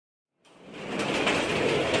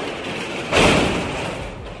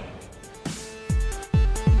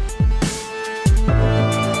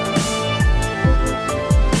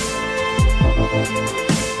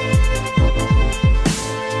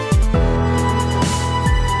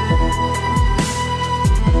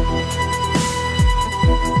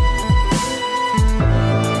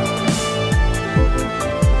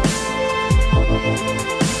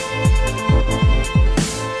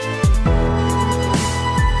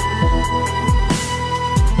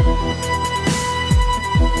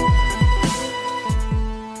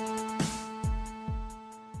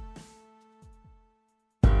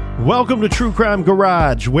Welcome to True Crime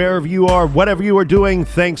Garage. Wherever you are, whatever you are doing,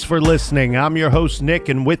 thanks for listening. I'm your host, Nick,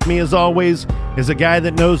 and with me, as always, is a guy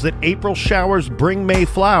that knows that April showers bring May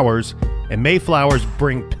flowers, and May flowers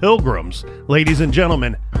bring pilgrims. Ladies and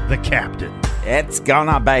gentlemen, the Captain. It's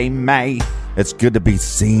gonna be May. It's good to be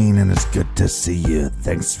seen, and it's good to see you.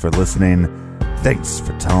 Thanks for listening. Thanks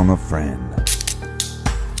for telling a friend.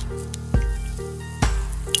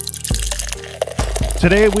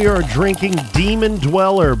 Today we are drinking Demon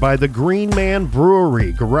Dweller by the Green Man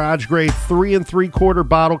BreweryGarage Grade 3 3/4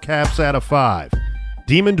 bottle caps out of 5.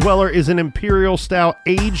 Demon Dweller is an imperial stout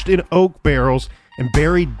aged in oak barrels and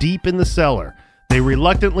buried deep in the cellar. They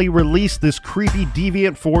reluctantly released this creepy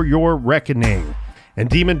deviant for your reckoning. And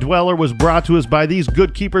Demon Dweller was brought to us by these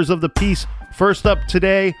good keepers of the peace. First up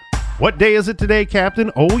today, what day is it today, Captain?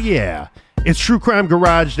 Oh yeah, it's True Crime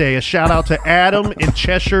Garage Day. A shout out to Adam in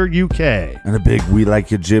Cheshire, UK. And a big we like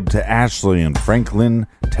your jib to Ashley in Franklin,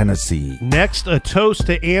 Tennessee. Next, a toast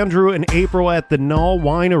to Andrew and April at the Knoll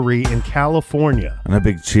Winery in California. And a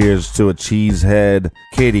big cheers to a cheesehead,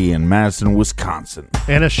 Katie in Madison, Wisconsin.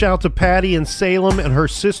 And a shout to Patty in Salem and her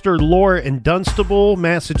sister Laura in Dunstable,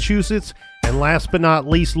 Massachusetts. And last but not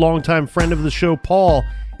least, longtime friend of the show, Paul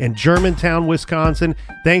in Germantown, Wisconsin.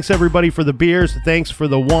 Thanks, everybody, for the beers. Thanks for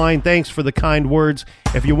the wine. Thanks for the kind words.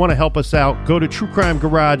 If you want to help us out, go to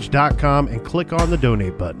truecrimegarage.com and click on the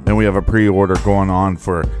donate button. And we have a pre-order going on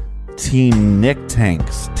for Team Nick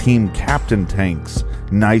tanks, Team Captain tanks,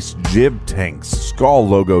 nice jib tanks, skull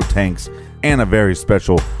logo tanks, and a very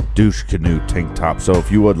special douche canoe tank top. So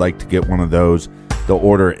if you would like to get one of those, the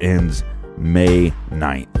order ends May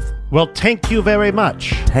 9th. Well, thank you very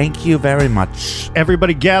much. Thank you very much.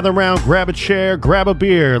 Everybody gather around, grab a chair, grab a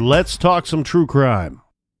beer. Let's talk some true crime.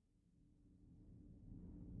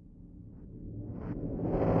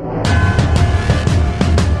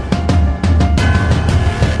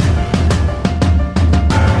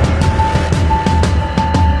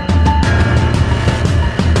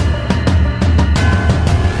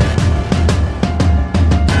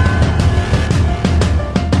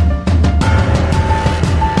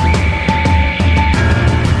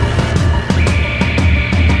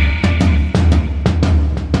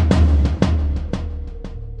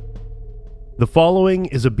 The following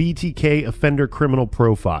is a BTK offender criminal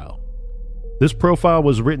profile. This profile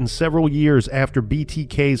was written several years after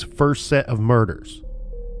BTK's first set of murders.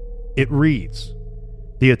 It reads,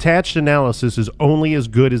 "The attached analysis is only as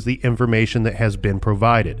good as the information that has been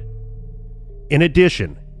provided. In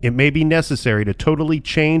addition, it may be necessary to totally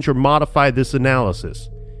change or modify this analysis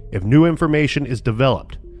if new information is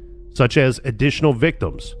developed, such as additional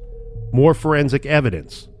victims, more forensic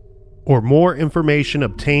evidence, or more information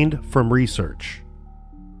obtained from research."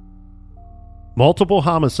 Multiple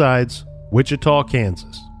homicides, Wichita,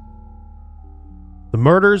 Kansas. The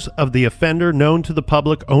murders of the offender known to the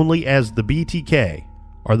public only as the BTK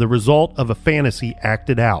are the result of a fantasy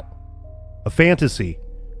acted out. A fantasy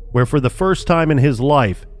where for the first time in his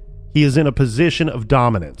life, he is in a position of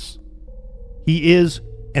dominance. He is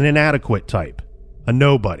an inadequate type, a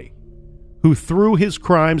nobody, who through his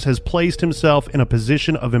crimes has placed himself in a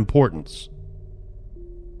position of importance.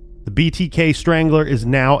 The BTK Strangler is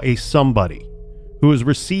now a somebody who is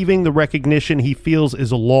receiving the recognition he feels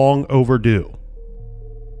is long overdue.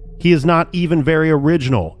 He is not even very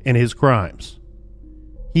original in his crimes.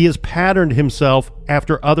 He has patterned himself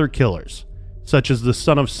after other killers, such as the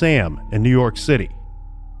Son of Sam in New York City.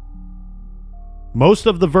 Most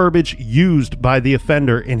of the verbiage used by the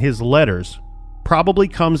offender in his letters probably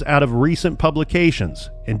comes out of recent publications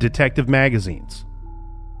in detective magazines.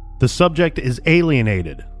 The subject is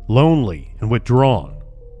alienated, lonely, and withdrawn.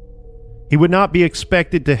 He would not be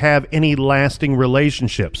expected to have any lasting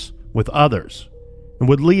relationships with others and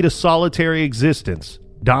would lead a solitary existence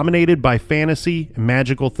dominated by fantasy and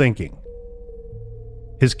magical thinking.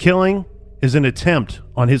 His killing is an attempt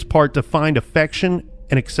on his part to find affection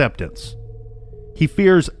and acceptance. He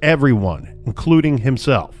fears everyone, including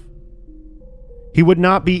himself. He would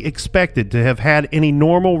not be expected to have had any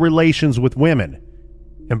normal relations with women,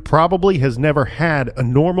 and probably has never had a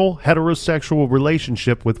normal heterosexual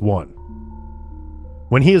relationship with one.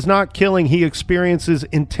 When he is not killing, he experiences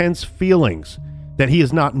intense feelings that he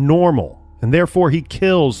is not normal, and therefore he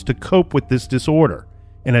kills to cope with this disorder,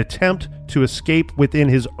 an attempt to escape within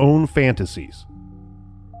his own fantasies.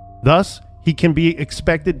 Thus, he can be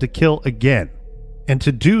expected to kill again, and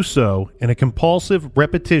to do so in a compulsive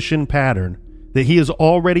repetition pattern that he has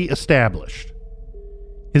already established.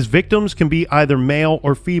 His victims can be either male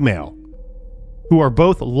or female, who are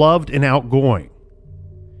both loved and outgoing.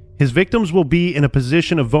 His victims will be in a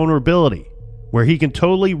position of vulnerability where he can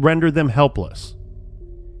totally render them helpless.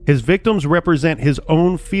 His victims represent his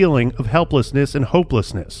own feeling of helplessness and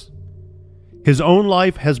hopelessness. His own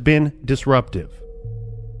life has been disruptive.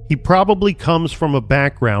 He probably comes from a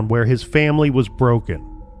background where his family was broken.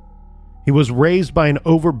 He was raised by an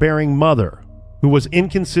overbearing mother who was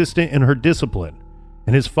inconsistent in her discipline,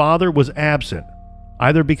 and his father was absent,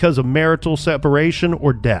 either because of marital separation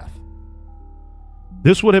or death.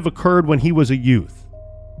 This would have occurred when he was a youth.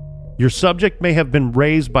 Your subject may have been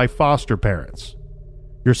raised by foster parents.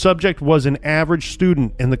 Your subject was an average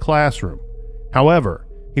student in the classroom. However,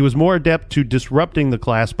 he was more adept to disrupting the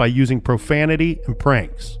class by using profanity and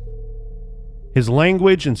pranks. His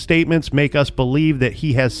language and statements make us believe that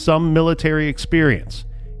he has some military experience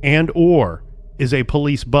and/or is a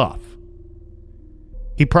police buff.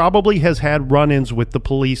 He probably has had run-ins with the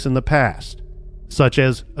police in the past, such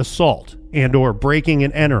as assault and/or breaking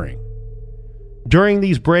and entering. During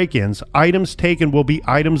these break-ins, items taken will be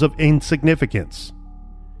items of insignificance.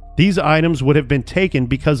 These items would have been taken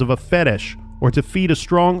because of a fetish or to feed a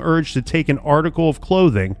strong urge to take an article of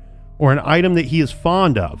clothing or an item that he is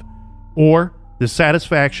fond of, or the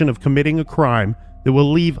satisfaction of committing a crime that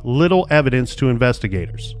will leave little evidence to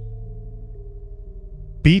investigators.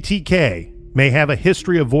 BTK may have a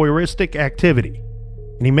history of voyeuristic activity,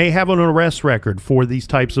 and he may have an arrest record for these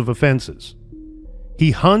types of offenses.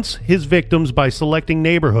 He hunts his victims by selecting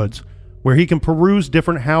neighborhoods where he can peruse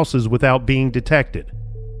different houses without being detected.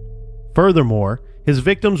 Furthermore, his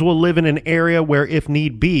victims will live in an area where, if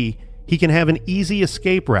need be, he can have an easy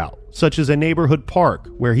escape route, such as a neighborhood park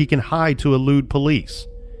where he can hide to elude police.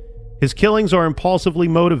 His killings are impulsively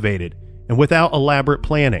motivated and without elaborate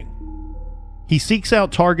planning. He seeks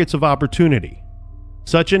out targets of opportunity.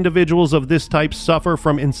 Such individuals of this type suffer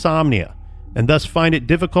from insomnia and thus find it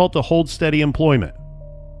difficult to hold steady employment.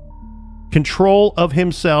 Control of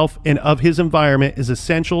himself and of his environment is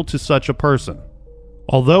essential to such a person.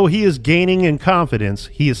 Although he is gaining in confidence,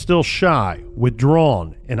 he is still shy,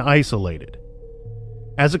 withdrawn, and isolated.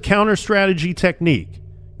 As a counter-strategy technique,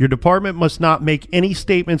 your department must not make any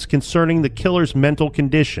statements concerning the killer's mental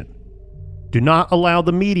condition. Do not allow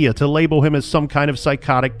the media to label him as some kind of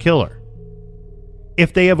psychotic killer.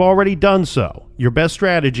 If they have already done so, your best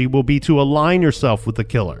strategy will be to align yourself with the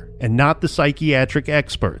killer and not the psychiatric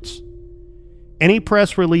experts. Any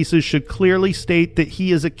press releases should clearly state that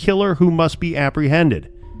he is a killer who must be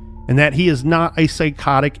apprehended, and that he is not a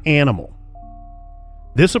psychotic animal.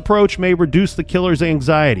 This approach may reduce the killer's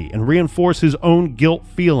anxiety and reinforce his own guilt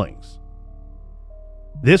feelings.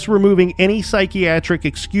 This removing any psychiatric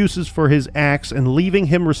excuses for his acts and leaving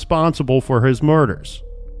him responsible for his murders.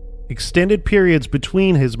 Extended periods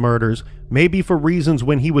between his murders may be for reasons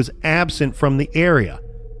when he was absent from the area,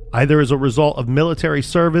 either as a result of military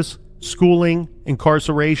service, schooling,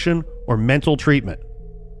 incarceration, or mental treatment.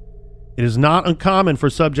 It is not uncommon for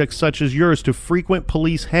subjects such as yours to frequent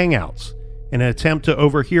police hangouts in an attempt to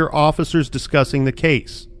overhear officers discussing the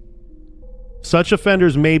case. Such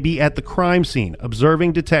offenders may be at the crime scene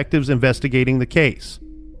observing detectives investigating the case.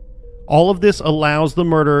 All of this allows the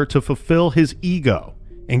murderer to fulfill his ego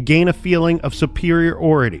and gain a feeling of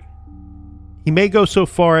superiority. He may go so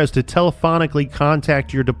far as to telephonically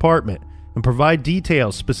contact your department and provide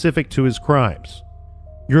details specific to his crimes.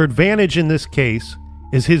 Your advantage in this case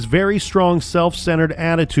is his very strong self-centered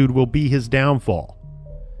attitude will be his downfall.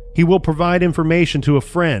 He will provide information to a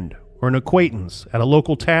friend or an acquaintance at a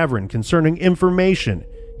local tavern concerning information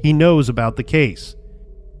he knows about the case.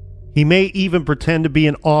 He may even pretend to be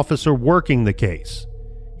an officer working the case.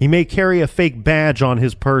 He may carry a fake badge on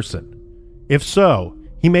his person. If so,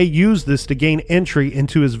 he may use this to gain entry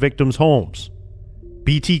into his victims' homes.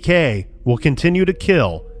 BTK will continue to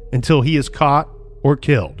kill until he is caught or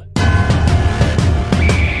killed.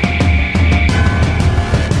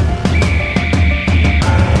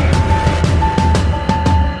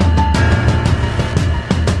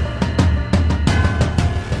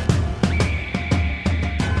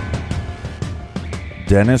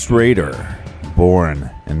 Dennis Rader,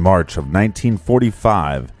 born in March of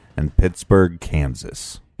 1945 in Pittsburgh,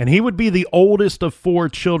 Kansas. And he would be the oldest of 4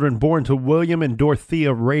 children born to William and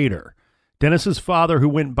Dorothea Rader. Dennis's father, who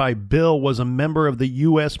went by Bill, was a member of the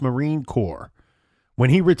U.S. Marine Corps. When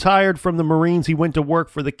he retired from the Marines, he went to work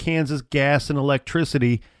for the Kansas Gas and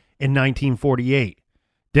Electricity in 1948.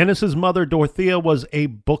 Dennis's mother, Dorothea, was a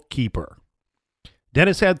bookkeeper.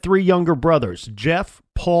 Dennis had 3 younger brothers, Jeff,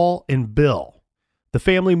 Paul, and Bill. The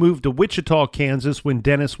family moved to Wichita, Kansas when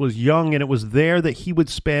Dennis was young, and it was there that he would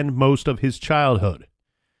spend most of his childhood.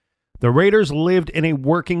 The Raiders lived in a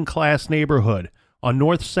working-class neighborhood on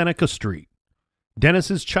North Seneca Street.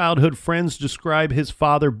 Dennis's childhood friends describe his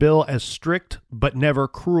father, Bill, as strict but never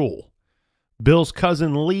cruel. Bill's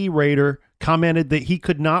cousin Lee Rader commented that he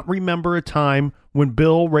could not remember a time when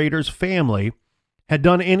Bill Rader's family had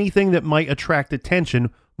done anything that might attract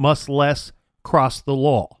attention, much less cross the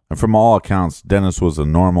law. And from all accounts, Dennis was a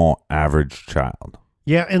normal, average child.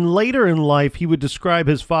 Yeah, and later in life, he would describe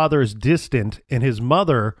his father as distant, and his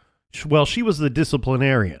mother, well, she was the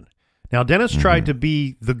disciplinarian. Now, Dennis tried to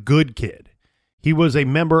be the good kid. He was a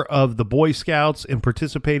member of the Boy Scouts and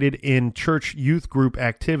participated in church youth group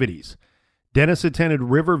activities. Dennis attended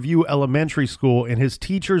Riverview Elementary School, and his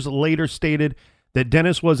teachers later stated that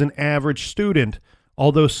Dennis was an average student,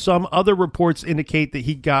 although some other reports indicate that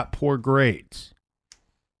he got poor grades.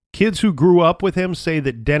 Kids who grew up with him say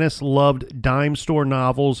that Dennis loved dime store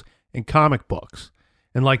novels and comic books,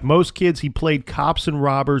 and like most kids, he played cops and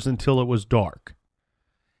robbers until it was dark.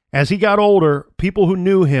 As he got older, people who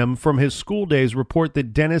knew him from his school days report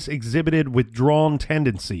that Dennis exhibited withdrawn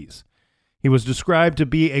tendencies. He was described to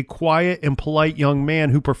be a quiet and polite young man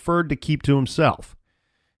who preferred to keep to himself.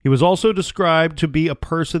 He was also described to be a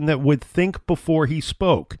person that would think before he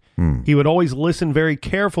spoke. He would always listen very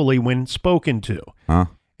carefully when spoken to,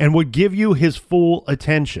 and would give you his full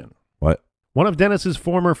attention. What? One of Dennis's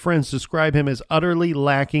former friends described him as utterly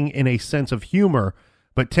lacking in a sense of humor,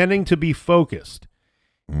 but tending to be focused.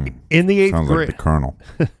 In the eighth Sounds grade, like the Colonel.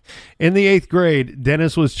 In the 8th grade,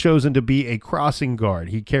 Dennis was chosen to be a crossing guard.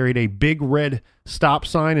 He carried a big red stop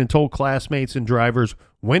sign and told classmates and drivers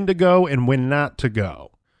when to go and when not to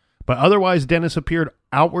go. But otherwise, Dennis appeared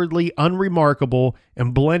outwardly unremarkable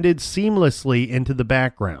and blended seamlessly into the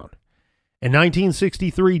background. In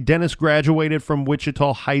 1963, Dennis graduated from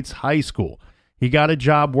Wichita Heights High School. He got a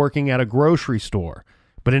job working at a grocery store.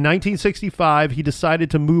 But in 1965, he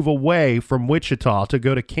decided to move away from Wichita to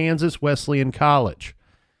go to Kansas Wesleyan College.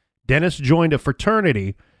 Dennis joined a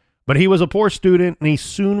fraternity, but he was a poor student, and he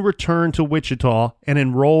soon returned to Wichita and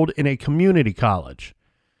enrolled in a community college.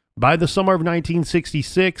 By the summer of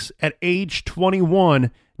 1966, at age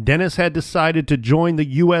 21, Dennis had decided to join the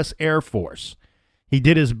U.S. Air Force. He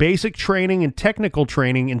did his basic training and technical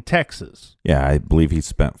training in Texas. Yeah, I believe he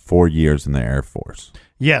spent 4 years in the Air Force.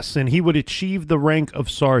 Yes, and he would achieve the rank of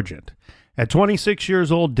sergeant. At 26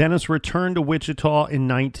 years old, Dennis returned to Wichita in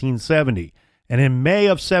 1970. And in May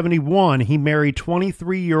of 71, he married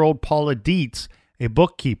 23-year-old Paula Dietz, a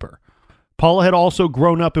bookkeeper. Paula had also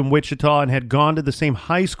grown up in Wichita and had gone to the same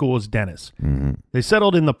high school as Dennis. They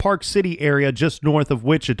settled in the Park City area just north of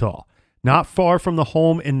Wichita, not far from the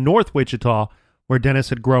home in North Wichita where Dennis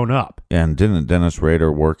had grown up. And didn't Dennis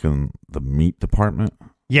Rader work in the meat department?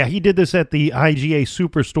 Yeah, he did this at the IGA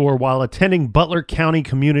Superstore while attending Butler County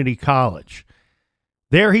Community College.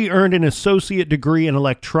 There he earned an associate degree in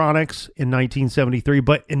electronics in 1973,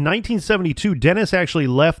 but in 1972, Dennis actually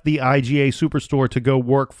left the IGA Superstore to go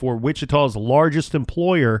work for Wichita's largest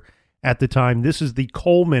employer at the time. This is the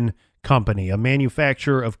Coleman Company, a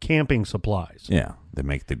manufacturer of camping supplies. Yeah, they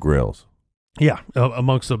make the grills. Yeah,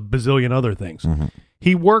 amongst a bazillion other things.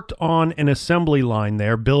 He worked on an assembly line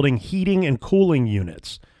there, building heating and cooling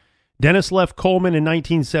units. Dennis left Coleman in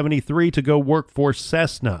 1973 to go work for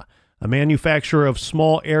Cessna, a manufacturer of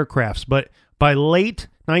small aircrafts. But by late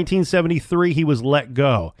 1973, he was let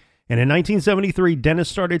go. And in 1973, Dennis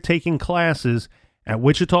started taking classes at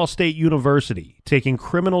Wichita State University, taking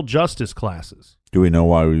criminal justice classes. Do we know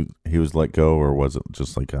why he was let go, or was it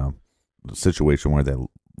just like a situation where they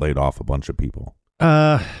laid off a bunch of people?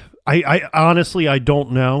 I honestly, I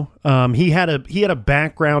don't know. He had a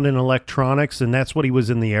background in electronics, and that's what he was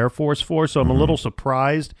in the Air Force for. So I'm a little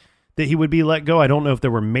surprised that he would be let go. I don't know if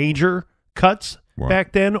there were major cuts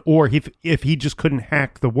back then, or if he just couldn't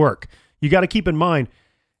hack the work. You got to keep in mind,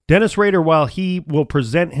 Dennis Rader, while he will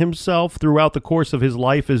present himself throughout the course of his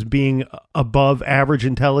life as being above average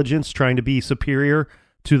intelligence, trying to be superior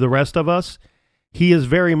to the rest of us, he is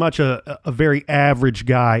very much a very average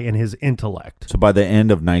guy in his intellect. So by the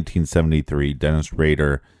end of 1973, Dennis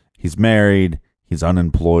Rader, he's married, he's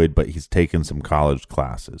unemployed, but he's taken some college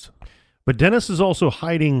classes. But Dennis is also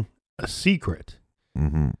hiding a secret.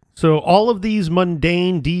 So all of these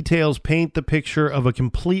mundane details paint the picture of a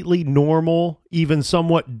completely normal, even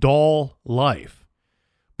somewhat dull life.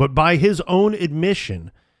 But by his own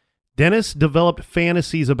admission, Dennis developed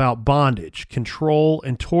fantasies about bondage, control,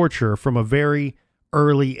 and torture from a very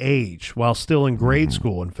early age, while still in grade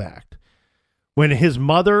school, in fact. When his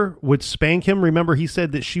mother would spank him, remember he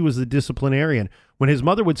said that she was the disciplinarian. When his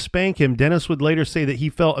mother would spank him, Dennis would later say that he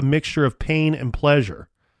felt a mixture of pain and pleasure.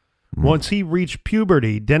 Once he reached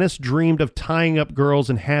puberty, Dennis dreamed of tying up girls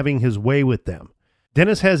and having his way with them.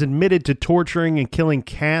 Dennis has admitted to torturing and killing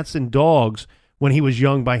cats and dogs when he was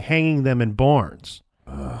young by hanging them in barns.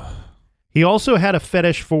 He also had a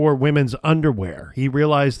fetish for women's underwear. He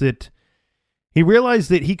realized that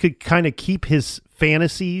he could kind of keep his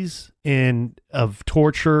fantasies of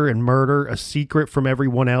torture and murder a secret from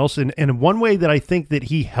everyone else. And one way that I think that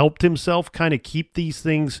he helped himself kind of keep these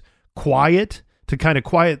things quiet, to kind of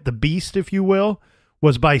quiet the beast, if you will,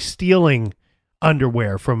 was by stealing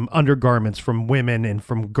undergarments from women and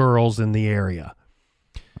from girls in the area.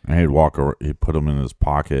 And he'd put them in his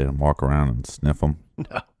pocket and walk around and sniff them.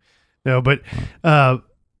 No, but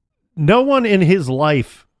no one in his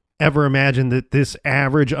life ever imagined that this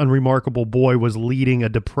average, unremarkable boy was leading a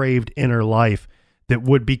depraved inner life that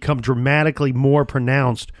would become dramatically more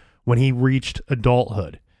pronounced when he reached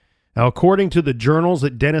adulthood. Now, according to the journals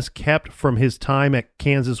that Dennis kept from his time at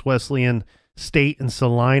Kansas Wesleyan State in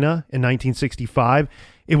Salina in 1965,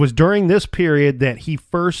 it was during this period that he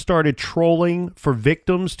first started trolling for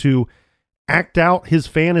victims to act out his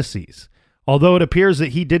fantasies, although it appears that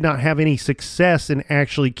he did not have any success in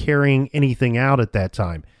actually carrying anything out at that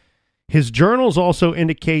time. His journals also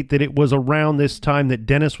indicate that it was around this time that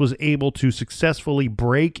Dennis was able to successfully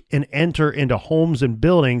break and enter into homes and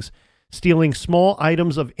buildings, stealing small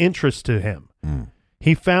items of interest to him.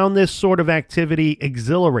 He found this sort of activity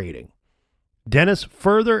exhilarating. Dennis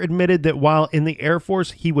further admitted that while in the Air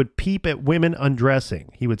Force, he would peep at women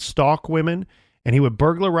undressing. He would stalk women, and he would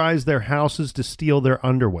burglarize their houses to steal their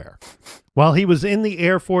underwear. While he was in the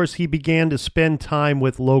Air Force, he began to spend time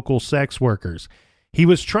with local sex workers. He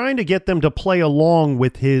was trying to get them to play along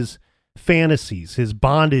with his fantasies, his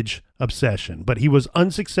bondage obsession, but he was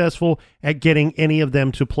unsuccessful at getting any of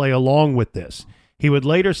them to play along with this. He would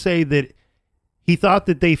later say that he thought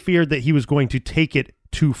that they feared that he was going to take it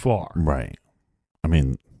too far. Right. I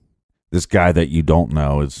mean, this guy that you don't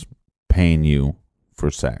know is paying you for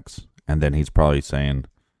sex, and then he's probably saying,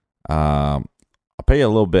 I'll pay you a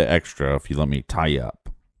little bit extra if you let me tie you up.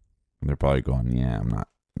 And they're probably going, yeah, I'm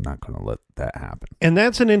not going to let that happen. And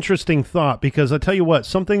that's an interesting thought, because I tell you what,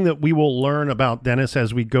 something that we will learn about Dennis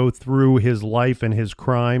as we go through his life and his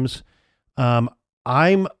crimes,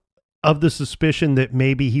 I'm of the suspicion that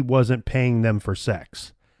maybe he wasn't paying them for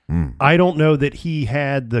sex. I don't know that he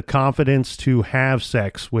had the confidence to have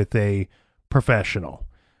sex with a professional.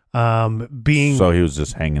 So he was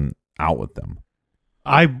just hanging out with them.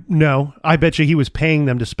 I bet you he was paying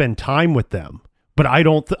them to spend time with them. But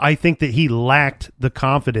I think that he lacked the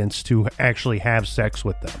confidence to actually have sex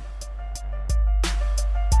with them.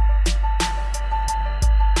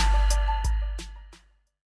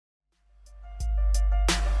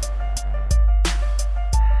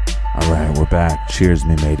 All right, we're back. Cheers,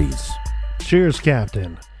 me mateys. Cheers,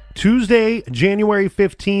 Captain. Tuesday, January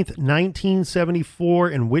 15th, 1974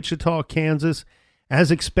 in Wichita, Kansas.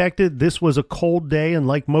 As expected, this was a cold day, and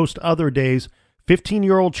like most other days,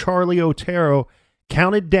 15-year-old Charlie Otero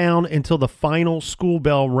counted down until the final school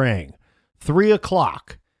bell rang. 3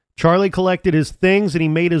 o'clock. Charlie collected his things and he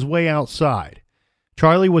made his way outside.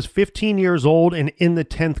 Charlie was 15 years old and in the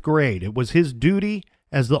 10th grade. It was his duty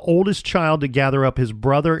as the oldest child to gather up his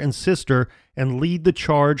brother and sister and lead the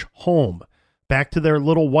charge home, back to their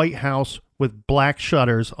little white house with black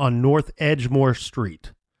shutters on North Edgemore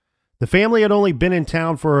Street. The family had only been in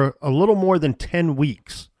town for a little more than 10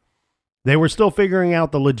 weeks. They were still figuring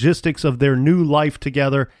out the logistics of their new life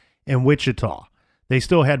together in Wichita. They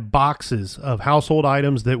still had boxes of household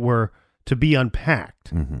items that were to be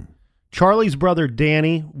unpacked. Charlie's brother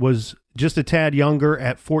Danny was just a tad younger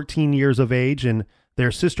at 14 years of age, and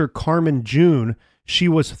their sister Carmen June, she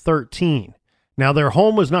was 13. Now, their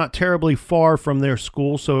home was not terribly far from their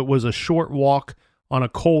school, so it was a short walk on a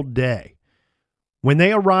cold day. When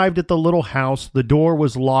they arrived at the little house, the door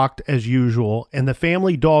was locked as usual, and the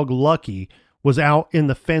family dog Lucky was out in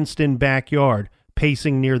the fenced-in backyard,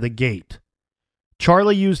 pacing near the gate.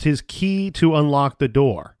 Charlie used his key to unlock the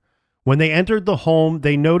door. When they entered the home,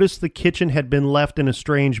 they noticed the kitchen had been left in a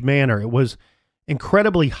strange manner. It was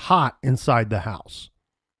incredibly hot inside the house.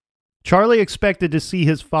 Charlie expected to see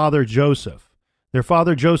his father, Joseph. Their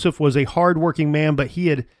father, Joseph, was a hard-working man, but he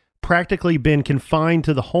had practically been confined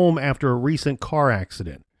to the home after a recent car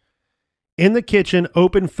accident. In the kitchen,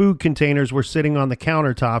 open food containers were sitting on the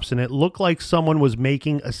countertops, and it looked like someone was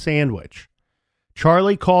making a sandwich.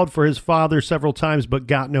 Charlie called for his father several times but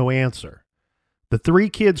got no answer. The three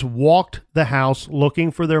kids walked the house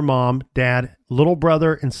looking for their mom, dad, little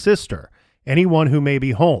brother, and sister, anyone who may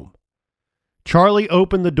be home. Charlie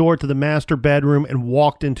opened the door to the master bedroom and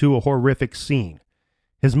walked into a horrific scene.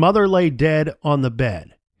 His mother lay dead on the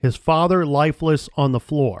bed, his father lifeless on the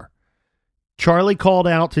floor. Charlie called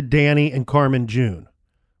out to Danny and Carmen June.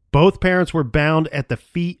 Both parents were bound at the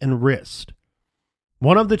feet and wrist.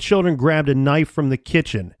 One of the children grabbed a knife from the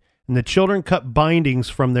kitchen, and the children cut bindings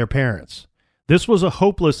from their parents. This was a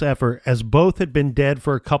hopeless effort as both had been dead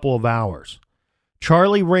for a couple of hours.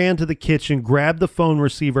 Charlie ran to the kitchen, grabbed the phone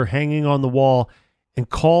receiver hanging on the wall, and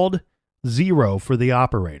called 0 for the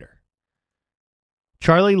operator.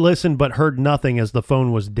 Charlie listened but heard nothing as the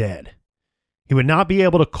phone was dead. He would not be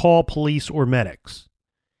able to call police or medics.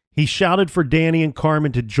 He shouted for Danny and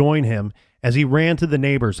Carmen to join him as he ran to the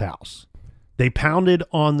neighbor's house. They pounded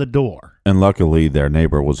on the door. And luckily, their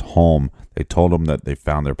neighbor was home. They told him that they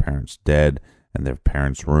found their parents dead in their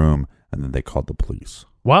parents' room, and then they called the police.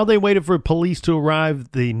 While they waited for police to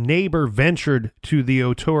arrive, the neighbor ventured to the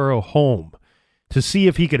Otero home to see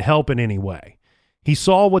if he could help in any way. He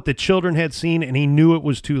saw what the children had seen, and he knew it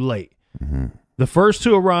was too late. Mm-hmm. The first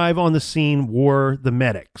to arrive on the scene were the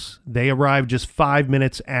medics. They arrived just 5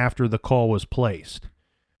 minutes after the call was placed.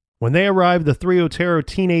 When they arrived, the 3 Otero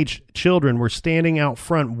teenage children were standing out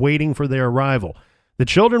front waiting for their arrival. The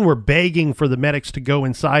children were begging for the medics to go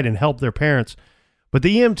inside and help their parents, but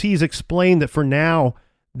the EMTs explained that for now,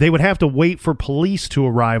 they would have to wait for police to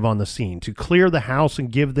arrive on the scene to clear the house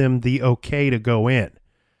and give them the okay to go in.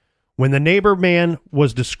 When the neighbor man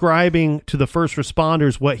was describing to the first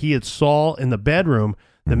responders what he had saw in the bedroom,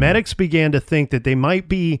 the medics began to think that they might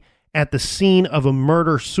be at the scene of a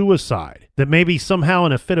murder-suicide, that maybe somehow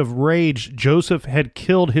in a fit of rage, Joseph had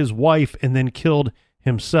killed his wife and then killed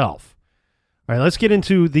himself. All right, let's get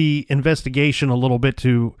into the investigation a little bit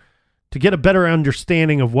to get a better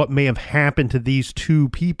understanding of what may have happened to these two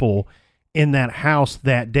people in that house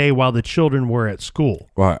that day while the children were at school.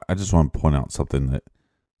 Well, I just want to point out something that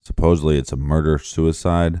supposedly it's a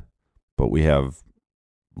murder-suicide, but we have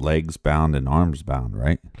legs bound and arms bound,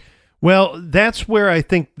 right? Well, that's where I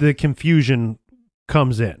think the confusion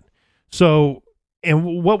comes in. So,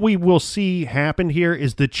 and what we will see happen here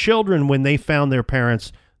is the children, when they found their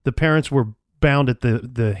parents, the parents were bound at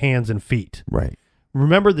the hands and feet. Right.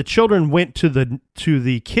 Remember, the children went to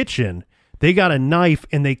the kitchen. They got a knife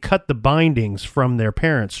and they cut the bindings from their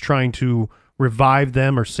parents, trying to revive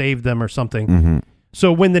them or save them or something. Mm-hmm.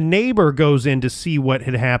 So when the neighbor goes in to see what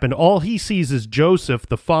had happened, all he sees is Joseph,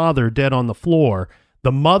 the father, dead on the floor,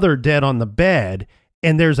 the mother dead on the bed,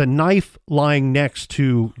 and there's a knife lying next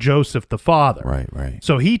to Joseph, the father. Right.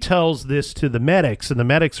 So he tells this to the medics, and the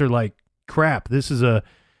medics are like, crap, this is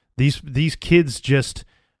these kids just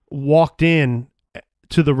walked in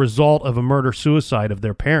to the result of a murder-suicide of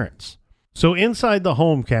their parents. So inside the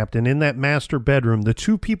home, Captain, in that master bedroom, the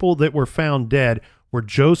two people that were found dead were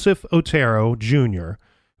Joseph Otero, Jr.,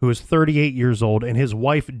 who is 38 years old, and his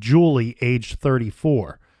wife, Julie, aged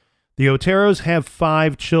 34. The Oteros have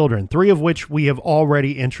 5 children, 3 of which we have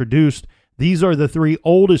already introduced. These are the 3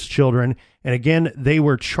 oldest children, and again, they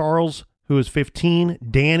were Charles, who is 15,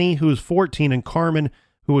 Danny, who is 14, and Carmen,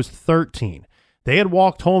 who is 13. They had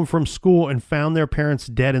walked home from school and found their parents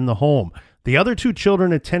dead in the home. The other 2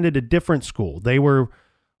 children attended a different school. They were,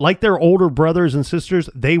 like their older brothers and sisters,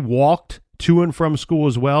 they walked to and from school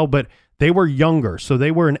as well, but they were younger, so they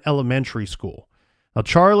were in elementary school. Now,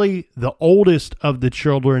 Charlie, the oldest of the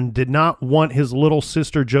children, did not want his little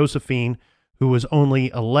sister Josephine, who was only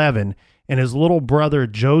 11, and his little brother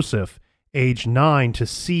Joseph, age 9, to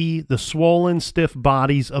see the swollen, stiff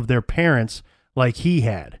bodies of their parents like he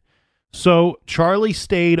had. So Charlie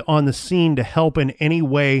stayed on the scene to help in any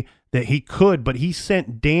way that he could, but he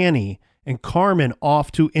sent Danny and Carmen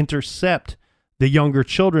off to intercept the younger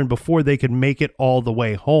children before they could make it all the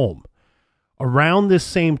way home. Around this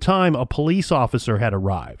same time, a police officer had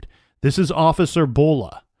arrived. This is Officer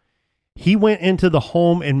Bulla. He went into the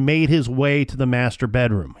home and made his way to the master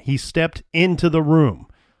bedroom. He stepped into the room.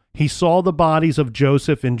 He saw the bodies of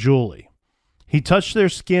Joseph and Julie. He touched their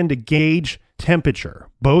skin to gauge temperature.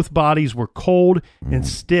 Both bodies were cold and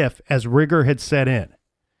stiff as rigor had set in.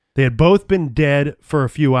 They had both been dead for a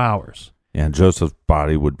few hours. And Joseph's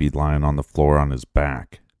body would be lying on the floor on his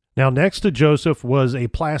back. Now, next to Joseph was a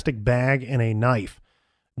plastic bag and a knife.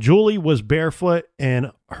 Julie was barefoot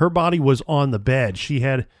and her body was on the bed. She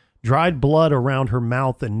had dried blood around her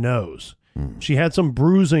mouth and nose. She had some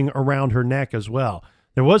bruising around her neck as well.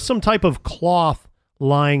 There was some type of cloth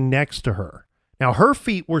lying next to her. Now, her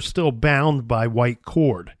feet were still bound by white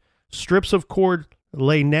cord. Strips of cord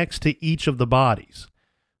lay next to each of the bodies.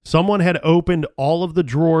 Someone had opened all of the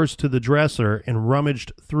drawers to the dresser and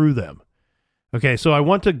rummaged through them. Okay, so I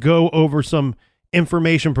want to go over some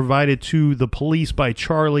information provided to the police by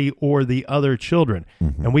Charlie or the other children.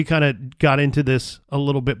 And we kind of got into this a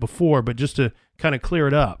little bit before, but just to kind of clear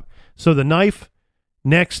it up. So the knife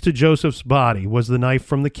next to Joseph's body was the knife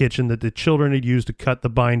from the kitchen that the children had used to cut the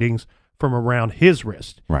bindings from around his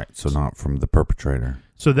wrist. Right, so not from the perpetrator.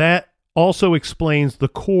 So that also explains the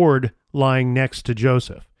cord lying next to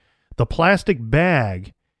Joseph. The plastic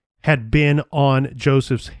bag had been on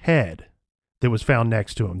Joseph's head that was found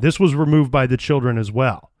next to him. This was removed by the children as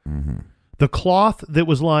well. Mm-hmm. The cloth that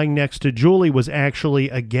was lying next to Julie was actually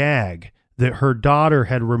a gag that her daughter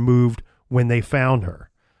had removed when they found her.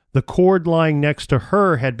 The cord lying next to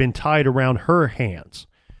her had been tied around her hands.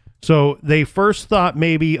 So they first thought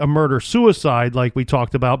maybe a murder-suicide like we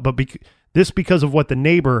talked about, but because of what the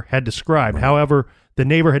neighbor had described. Right. However, the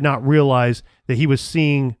neighbor had not realized that he was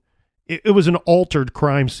seeing... It was an altered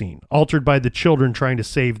crime scene, altered by the children trying to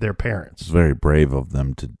save their parents. It's very brave of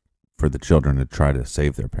them for the children to try to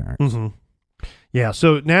save their parents. Mm-hmm. Yeah,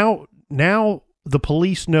 so now the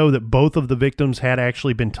police know that both of the victims had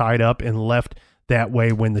actually been tied up and left that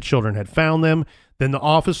way when the children had found them. Then the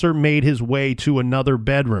officer made his way to another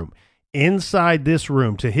bedroom. Inside this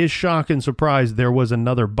room, to his shock and surprise, there was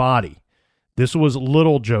another body. This was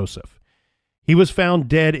little Joseph. He was found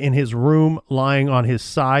dead in his room, lying on his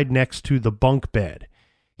side next to the bunk bed.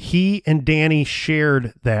 He and Danny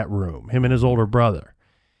shared that room, him and his older brother.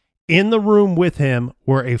 In the room with him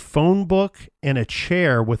were a phone book and a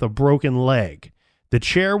chair with a broken leg. The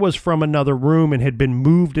chair was from another room and had been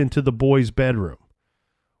moved into the boy's bedroom.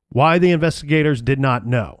 Why, the investigators did not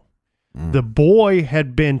know. The boy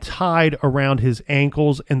had been tied around his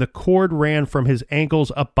ankles, and the cord ran from his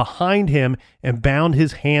ankles up behind him and bound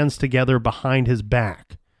his hands together behind his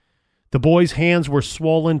back. The boy's hands were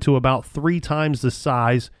swollen to about 3 times the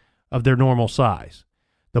size of their normal size.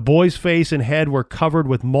 The boy's face and head were covered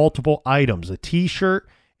with multiple items. A T-shirt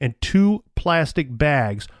and 2 plastic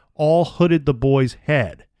bags all hooded the boy's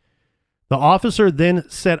head. The officer then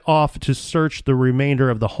set off to search the remainder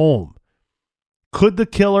of the home. Could the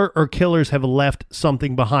killer or killers have left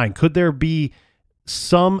something behind? Could there be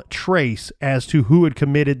some trace as to who had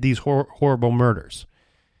committed these horrible murders?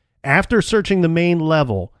 After searching the main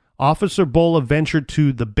level, Officer Bola ventured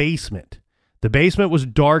to the basement. The basement was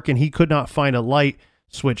dark and he could not find a light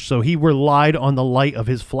switch, so he relied on the light of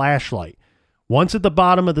his flashlight. Once at the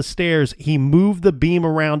bottom of the stairs, he moved the beam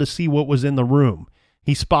around to see what was in the room.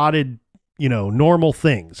 He spotted, normal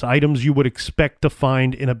things, items you would expect to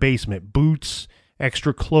find in a basement, boots,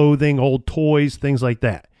 extra clothing, old toys, things like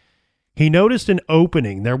that. He noticed an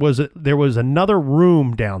opening. There was another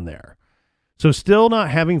room down there. So still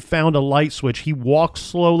not having found a light switch, he walked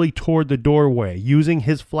slowly toward the doorway, using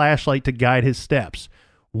his flashlight to guide his steps.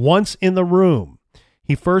 Once in the room,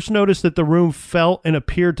 he first noticed that the room felt and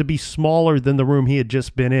appeared to be smaller than the room he had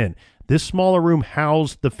just been in. This smaller room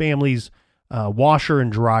housed the family's washer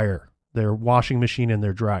and dryer, their washing machine and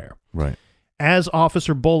their dryer. Right. As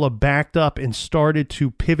Officer Bola backed up and started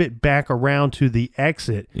to pivot back around to the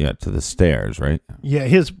exit. Yeah, to the stairs, right? Yeah,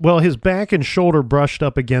 his back and shoulder brushed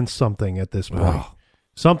up against something at this point. Oh.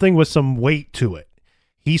 Something with some weight to it.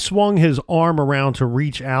 He swung his arm around to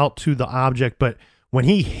reach out to the object, but when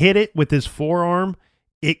he hit it with his forearm,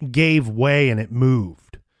 it gave way and it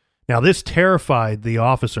moved. Now, this terrified the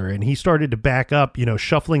officer, and he started to back up,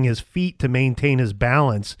 shuffling his feet to maintain his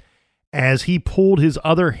balance, as he pulled his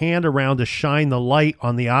other hand around to shine the light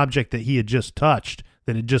on the object that he had just touched,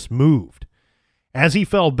 that had just moved. As he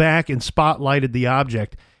fell back and spotlighted the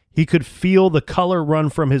object, he could feel the color run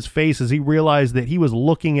from his face as he realized that he was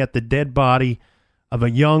looking at the dead body of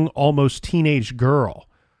a young, almost teenage girl.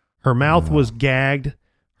 Her mouth was gagged,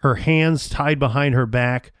 her hands tied behind her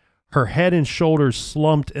back, her head and shoulders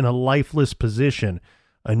slumped in a lifeless position.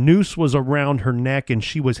 A noose was around her neck, and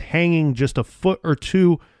she was hanging just a foot or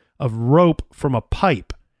two of rope from a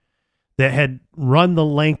pipe that had run the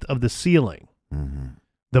length of the ceiling. Mm-hmm.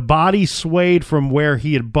 The body swayed from where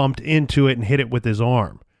he had bumped into it and hit it with his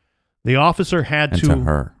arm. The officer had to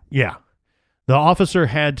her. Yeah. The officer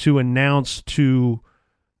had to announce to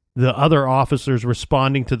the other officers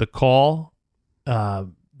responding to the call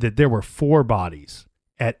that there were 4 bodies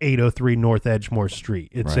at 803 North Edgemore Street.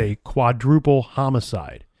 It's a quadruple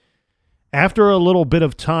homicide. After a little bit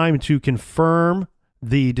of time to confirm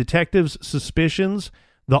the detective's suspicions,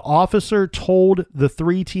 the officer told the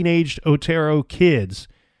 3 teenage Otero kids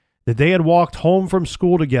that they had walked home from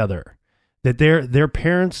school together, that their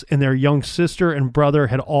parents and their young sister and brother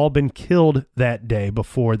had all been killed that day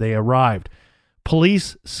before they arrived.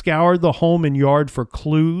 Police scoured the home and yard for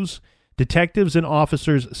clues. Detectives and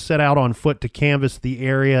officers set out on foot to canvass the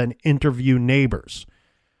area and interview neighbors.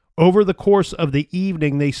 Over the course of the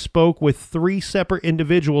evening, they spoke with 3 separate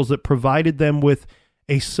individuals that provided them with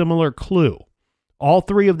a similar clue. All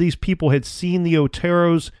 3 of these people had seen the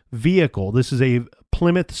Otero's vehicle. This is a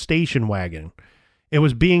Plymouth station wagon. It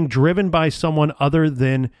was being driven by someone other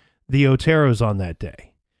than the Oteros on that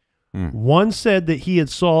day. One said that he had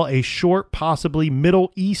saw a short, possibly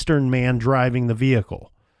Middle Eastern man driving the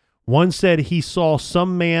vehicle. One said he saw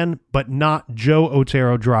some man, but not Joe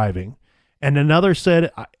Otero driving. And another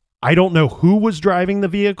said, I don't know who was driving the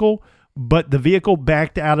vehicle, but the vehicle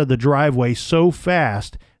backed out of the driveway so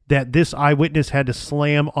fast that this eyewitness had to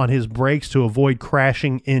slam on his brakes to avoid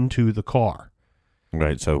crashing into the car.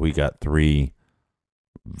 Right, so we got 3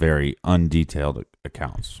 very undetailed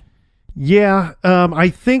accounts. Yeah, I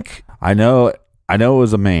think... I know it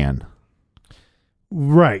was a man.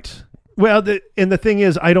 Right. Well, and the thing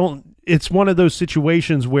is, it's one of those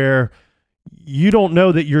situations where you don't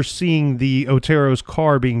know that you're seeing the Otero's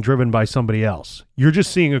car being driven by somebody else. You're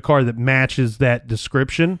just seeing a car that matches that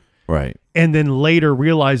description. Right. And then later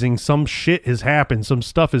realizing some shit has happened, some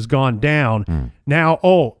stuff has gone down.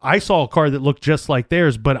 Now, I saw a car that looked just like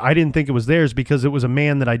theirs, but I didn't think it was theirs because it was a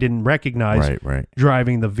man that I didn't recognize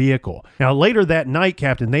driving the vehicle. Now, later that night,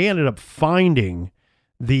 Captain, they ended up finding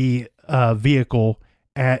the vehicle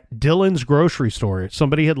at Dylan's grocery store.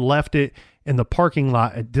 Somebody had left it in the parking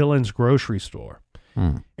lot at Dylan's grocery store.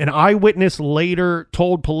 An eyewitness later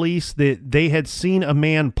told police that they had seen a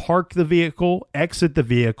man park the vehicle, exit the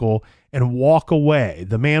vehicle, and walk away.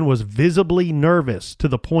 The man was visibly nervous to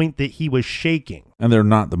the point that he was shaking. And they're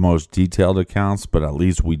not the most detailed accounts, but at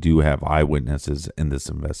least we do have eyewitnesses in this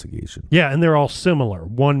investigation. Yeah, and they're all similar.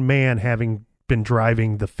 One man having been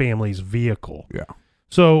driving the family's vehicle. Yeah.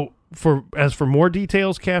 So as for more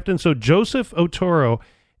details, Captain, so Joseph Otero,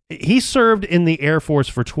 he served in the Air Force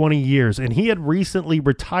for 20 years, and he had recently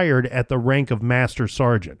retired at the rank of Master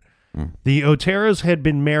Sergeant. The Oteros had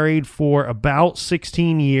been married for about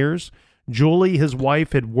 16 years. Julie, his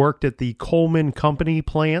wife, had worked at the Coleman Company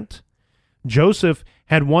plant. Joseph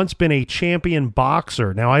had once been a champion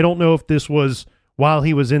boxer. Now, I don't know if this was while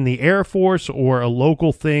he was in the Air Force or a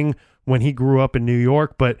local thing when he grew up in New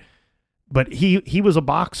York, but he was a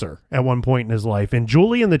boxer at one point in his life. And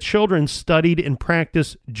Julie and the children studied and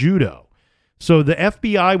practiced judo. So the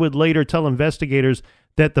FBI would later tell investigators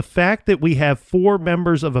that the fact that we have 4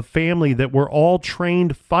 members of a family that were all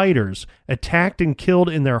trained fighters attacked and killed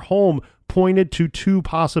in their home pointed to 2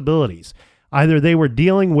 possibilities. Either they were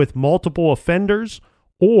dealing with multiple offenders,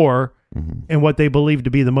 or, and what they believed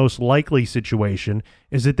to be the most likely situation,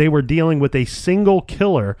 is that they were dealing with a single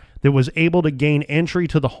killer that was able to gain entry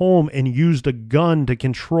to the home and used a gun to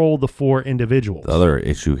control the 4 individuals. The other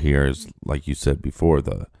issue here is, like you said before,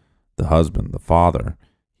 the husband, the father,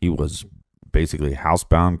 he was basically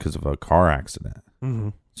housebound because of a car accident.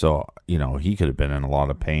 So, he could have been in a lot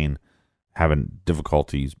of pain, having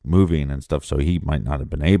difficulties moving and stuff, so he might not have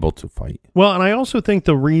been able to fight. Well, and I also think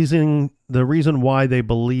the reason why they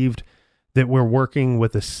believed that we're working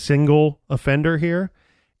with a single offender here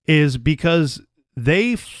is because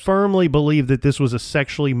they firmly believe that this was a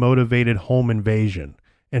sexually motivated home invasion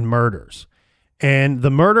and murders. And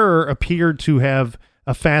the murderer appeared to have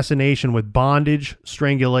a fascination with bondage,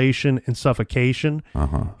 strangulation, and suffocation.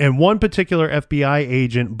 And one particular FBI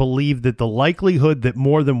agent believed that the likelihood that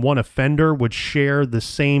more than one offender would share the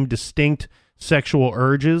same distinct sexual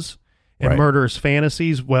urges and murderous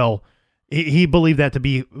fantasies, well, he believed that to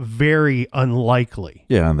be very unlikely.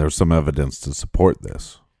 Yeah, and there's some evidence to support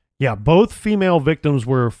this. Yeah, both female victims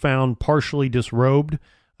were found partially disrobed.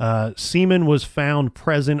 Semen was found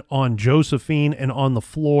present on Josephine and on the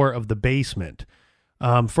floor of the basement.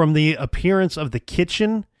 From the appearance of the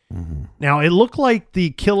kitchen, now it looked like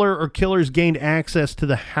the killer or killers gained access to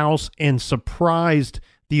the house and surprised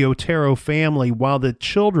the Otero family while the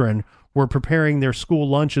children were preparing their school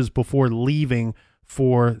lunches before leaving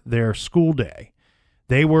for their school day.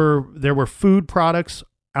 There were food products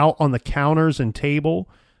out on the counters and table.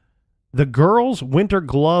 The girls' winter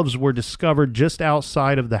gloves were discovered just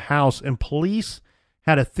outside of the house, and police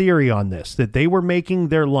had a theory on this, that they were making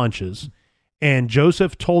their lunches, and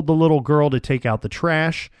Joseph told the little girl to take out the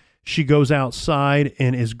trash. She goes outside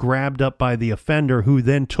and is grabbed up by the offender, who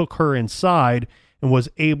then took her inside and was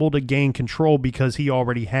able to gain control because he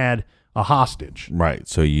already had a hostage. Right.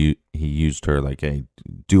 So he used her like, hey,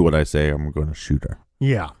 do what I say, I'm going to shoot her.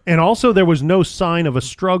 Yeah. And also there was no sign of a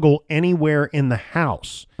struggle anywhere in the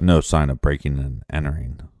house. No sign of breaking and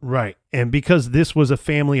entering. Right. And because this was a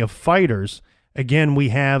family of fighters, again, we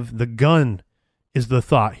have the gun is the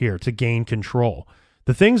thought here to gain control.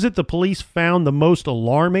 The things that the police found the most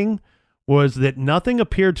alarming was that nothing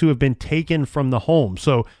appeared to have been taken from the home.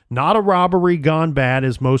 So not a robbery gone bad,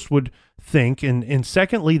 as most would think. And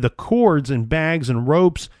secondly, the cords and bags and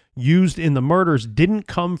ropes used in the murders didn't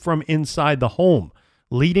come from inside the home,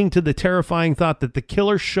 leading to the terrifying thought that the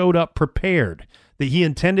killer showed up prepared, that he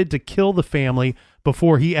intended to kill the family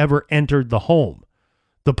before he ever entered the home.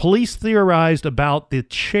 The police theorized about the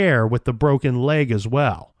chair with the broken leg as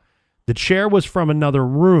well. The chair was from another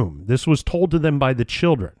room. This was told to them by the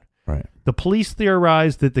children. Right. The police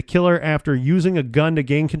theorized that the killer, after using a gun to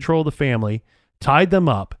gain control of the family, tied them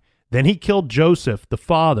up. Then he killed Joseph, the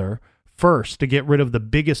father, first to get rid of the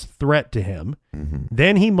biggest threat to him. Mm-hmm.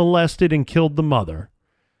 Then he molested and killed the mother.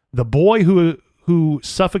 The boy who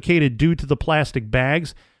suffocated due to the plastic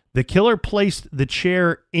bags, the killer placed the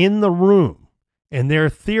chair in the room. And their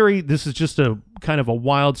theory, this is just a kind of a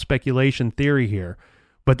wild speculation theory here,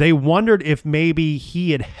 but they wondered if maybe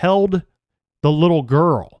he had held the little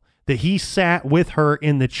girl, that he sat with her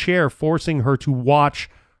in the chair, forcing her to watch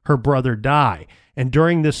her brother die. And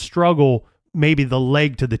during this struggle, maybe the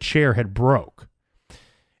leg to the chair had broke.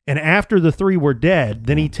 And after the three were dead,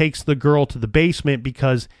 then he takes the girl to the basement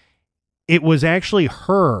because it was actually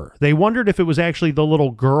her. They wondered if it was actually the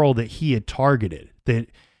little girl that he had targeted,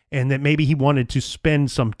 and that maybe he wanted to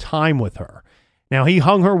spend some time with her. Now, he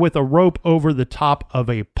hung her with a rope over the top of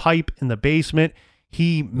a pipe in the basement.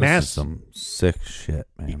 This is some sick shit,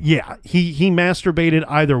 man. Yeah, he masturbated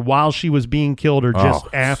either while she was being killed or just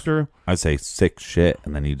after. I say sick shit,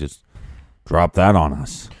 and then he just dropped that on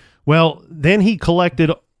us. Well, then he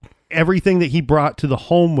collected everything that he brought to the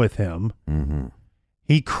home with him. Mm-hmm.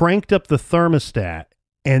 He cranked up the thermostat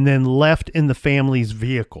and then left in the family's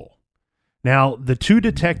vehicle. Now, the two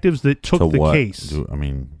detectives that took the case...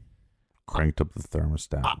 cranked up the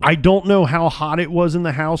thermostat. I don't know how hot it was in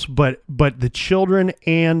the house, but the children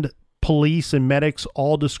and police and medics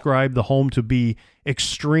all described the home to be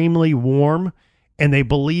extremely warm, and they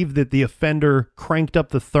believe that the offender cranked up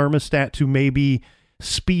the thermostat to maybe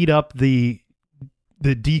speed up the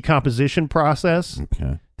decomposition process.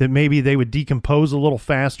 Okay. That maybe they would decompose a little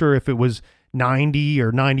faster if it was 90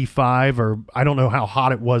 or 95, or I don't know how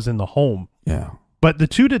hot it was in the home. Yeah. But the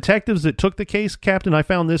two detectives that took the case, Captain, I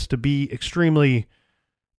found this to be extremely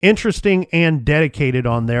interesting and dedicated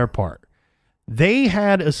on their part. They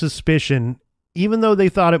had a suspicion, even though they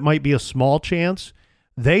thought it might be a small chance,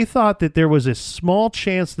 they thought that there was a small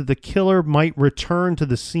chance that the killer might return to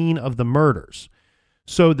the scene of the murders.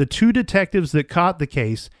 So the two detectives that caught the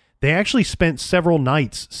case, they actually spent several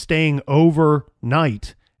nights staying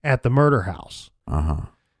overnight at the murder house. Uh-huh.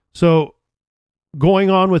 So... going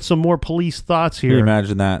on with some more police thoughts here. Can you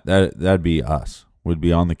imagine that? That'd be us. We'd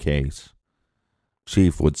be on the case.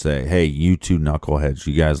 Chief would say, hey, you two knuckleheads,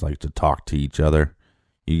 you guys like to talk to each other.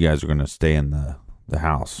 You guys are going to stay in the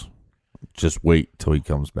house. Just wait till he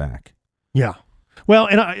comes back. Yeah. Well,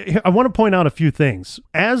 and I want to point out a few things.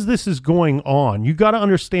 As this is going on, you got to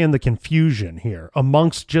understand the confusion here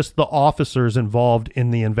amongst just the officers involved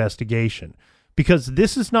in the investigation, because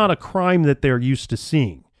this is not a crime that they're used to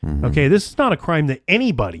seeing. Mm-hmm. Okay, this is not a crime that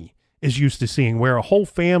anybody is used to seeing, where a whole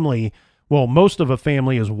family, well, most of a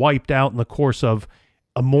family is wiped out in the course of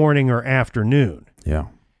a morning or afternoon. Yeah.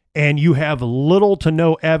 And you have little to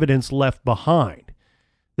no evidence left behind.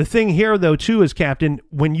 The thing here, though, too, is, Captain,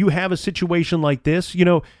 when you have a situation like this,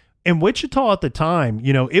 in Wichita at the time,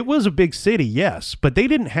 it was a big city, yes, but they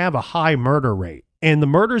didn't have a high murder rate. And the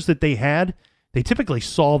murders that they had, they typically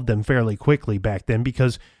solved them fairly quickly back then,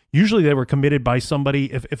 because usually they were committed by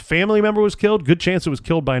somebody. If a family member was killed, good chance it was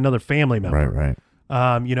killed by another family member. Right.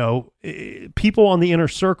 People on the inner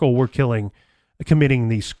circle were committing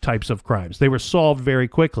these types of crimes. They were solved very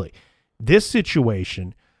quickly. This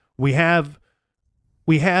situation, we have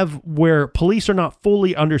where police are not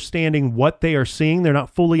fully understanding what they are seeing. They're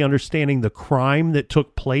not fully understanding the crime that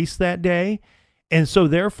took place that day. And so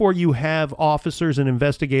therefore you have officers and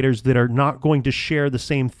investigators that are not going to share the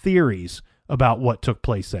same theories about what took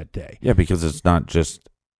place that day. Yeah, because it's not just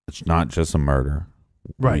a murder.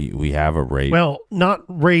 Right. We have a rape. Well, not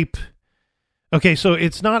rape. Okay, so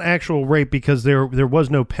it's not actual rape because there was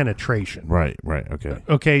no penetration. Right, okay.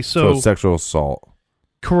 Okay, so it's sexual assault.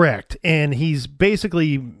 Correct. And he's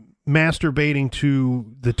basically masturbating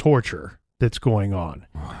to the torture that's going on.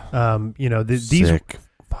 Sick.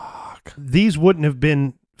 Fuck. These wouldn't have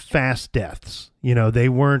been fast deaths. They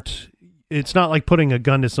weren't. It's not like putting a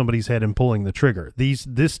gun to somebody's head and pulling the trigger.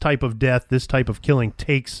 This type of death, this type of killing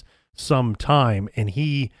takes some time, and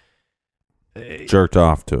he jerked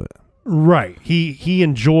off to it. Right. He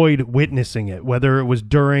enjoyed witnessing it, whether it was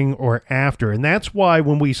during or after. And that's why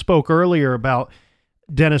when we spoke earlier about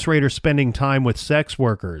Dennis Rader spending time with sex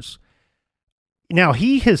workers, now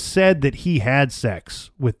he has said that he had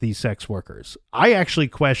sex with these sex workers. I actually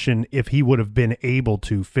question if he would have been able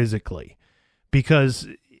to physically, because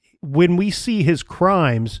when we see his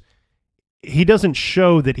crimes, he doesn't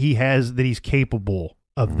show that he's capable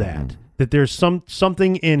of that, that there's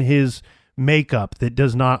something in his makeup that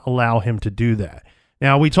does not allow him to do that.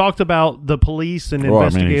 Now, we talked about the police and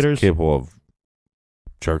investigators. He's capable of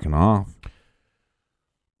jerking off.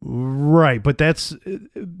 Right, but that's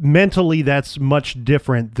mentally that's much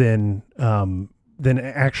different than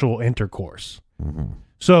actual intercourse. Mm-hmm.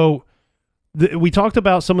 So we talked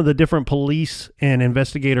about some of the different police and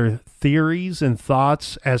investigator theories and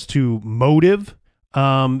thoughts as to motive.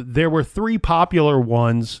 There were 3 popular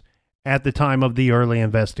ones at the time of the early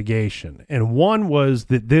investigation, and one was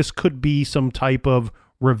that this could be some type of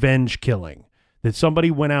revenge killing, that somebody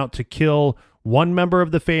went out to kill one member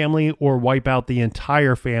of the family or wipe out the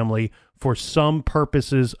entire family for some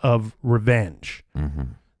purposes of revenge.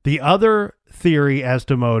 Mm-hmm. The other theory as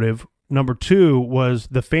to motive, number 2, was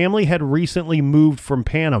the family had recently moved from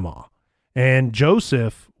Panama, and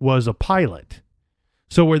Joseph was a pilot.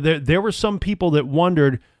 So there were some people that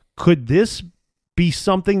wondered, could this be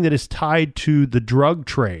something that is tied to the drug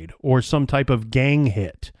trade or some type of gang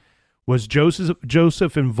hit? Was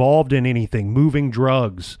Joseph involved in anything, moving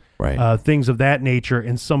drugs, right? Things of that nature,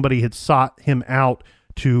 and somebody had sought him out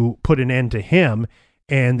to put an end to him,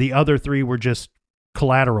 and the other 3 were just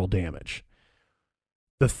collateral damage.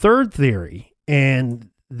 The third theory, and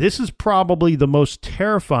this is probably the most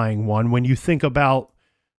terrifying one when you think about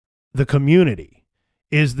the community,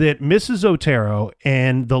 is that Mrs. Otero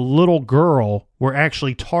and the little girl were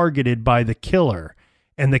actually targeted by the killer,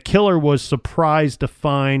 and the killer was surprised to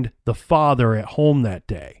find the father at home that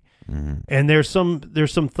day. Mm-hmm. And there's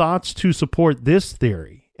some thoughts to support this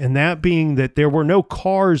theory, and that being that there were no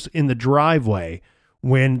cars in the driveway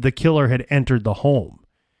when the killer had entered the home.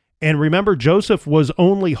 And remember, Joseph was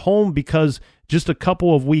only home because just a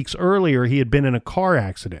couple of weeks earlier he had been in a car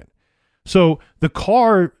accident. So the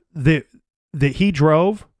car that he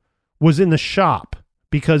drove was in the shop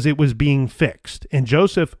because it was being fixed, and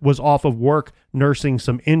Joseph was off of work nursing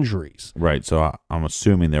some injuries. Right. So I'm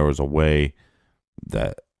assuming there was a way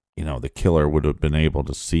that, the killer would have been able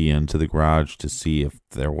to see into the garage to see if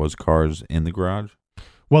there was cars in the garage.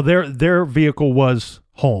 Well, their vehicle was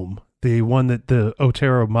home, the one that the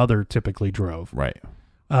Otero mother typically drove. Right.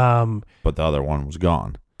 But the other one was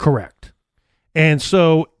gone. Correct. And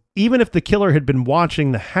so even if the killer had been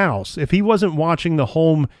watching the house, if he wasn't watching the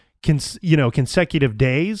home consecutive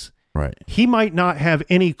days, right, he might not have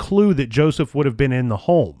any clue that Joseph would have been in the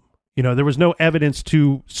home. There was no evidence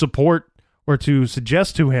to support or to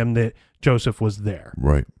suggest to him that Joseph was there.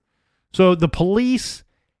 Right. So the police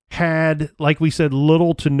had, like we said,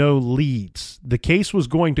 little to no leads. The case was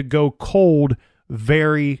going to go cold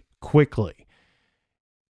very quickly.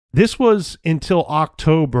 This was until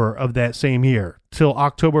October of that same year, till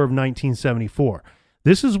October of 1974.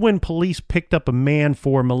 This is when police picked up a man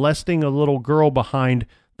for molesting a little girl behind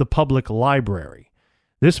the public library.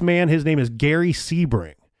 This man, his name is Gary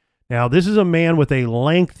Sebring. Now, this is a man with a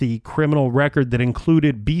lengthy criminal record that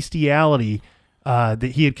included bestiality that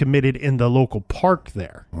he had committed in the local park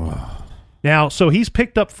there. Now, so he's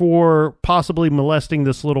picked up for possibly molesting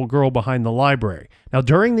this little girl behind the library. Now,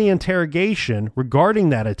 during the interrogation regarding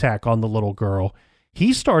that attack on the little girl,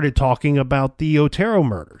 he started talking about the Otero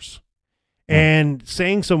murders and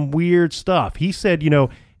saying some weird stuff. He said,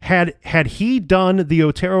 had he done the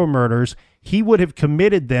Otero murders, he would have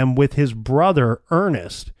committed them with his brother,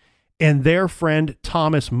 Ernest, and their friend,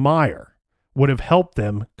 Thomas Meyer, would have helped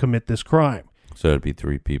them commit this crime. So it'd be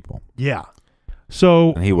 3 people. Yeah.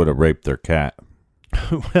 So, and he would have raped their cat.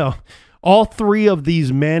 Well, all 3 of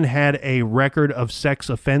these men had a record of sex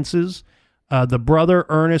offenses. The brother,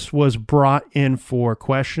 Ernest, was brought in for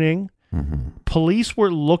questioning. Mm-hmm. Police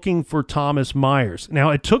were looking for Thomas Myers. Now,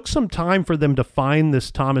 it took some time for them to find this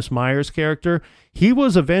Thomas Myers character. He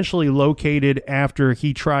was eventually located after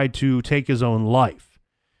he tried to take his own life.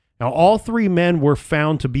 Now, all 3 men were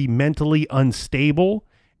found to be mentally unstable,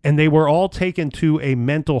 and they were all taken to a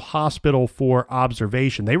mental hospital for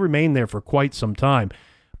observation. They remained there for quite some time,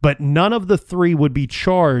 but none of the 3 would be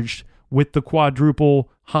charged with the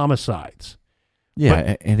quadruple homicides. Yeah,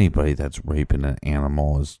 but anybody that's raping an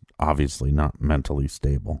animal is obviously not mentally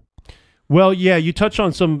stable. Well, yeah, you touch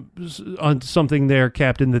on something there,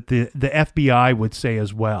 Captain, that the FBI would say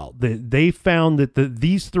as well. They found that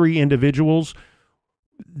these 3 individuals,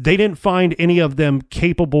 they didn't find any of them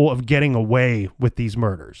capable of getting away with these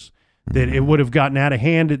murders. That it would have gotten out of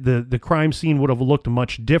hand. The crime scene would have looked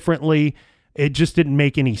much differently. It just didn't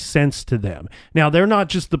make any sense to them. Now,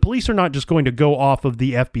 the police are not just going to go off of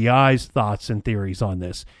the FBI's thoughts and theories on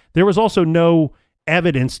this. There was also no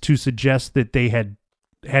evidence to suggest that they had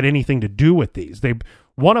anything to do with these.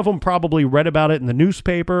 One of them probably read about it in the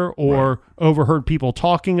newspaper or overheard people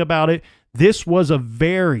talking about it. This was a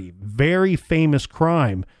very, very famous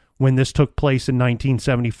crime when this took place in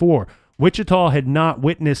 1974. Wichita had not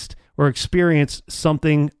witnessed or experienced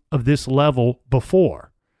something of this level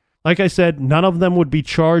before. Like I said, none of them would be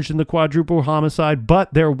charged in the quadruple homicide,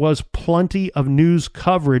 but there was plenty of news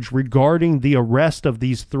coverage regarding the arrest of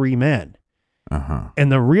these three men.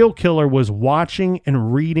 And the real killer was watching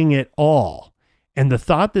and reading it all. And the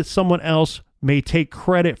thought that someone else may take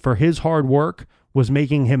credit for his hard work was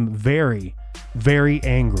making him very, very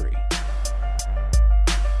angry.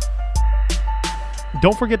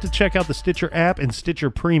 Don't forget to check out the Stitcher app and Stitcher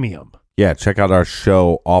Premium. Yeah, check out our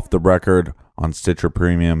show Off the Record on Stitcher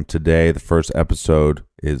Premium today. The first episode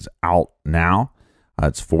is out now.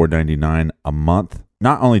 It's $4.99 a month.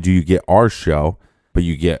 Not only do you get our show, but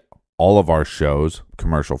you get all of our shows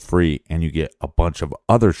commercial free, and you get a bunch of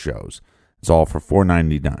other shows. It's all for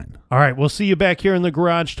 $4.99. All right, we'll see you back here in the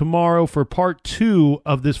garage tomorrow for part 2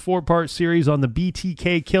 of this 4-part series on the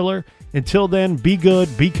BTK killer. Until then, be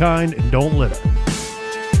good, be kind, and don't litter.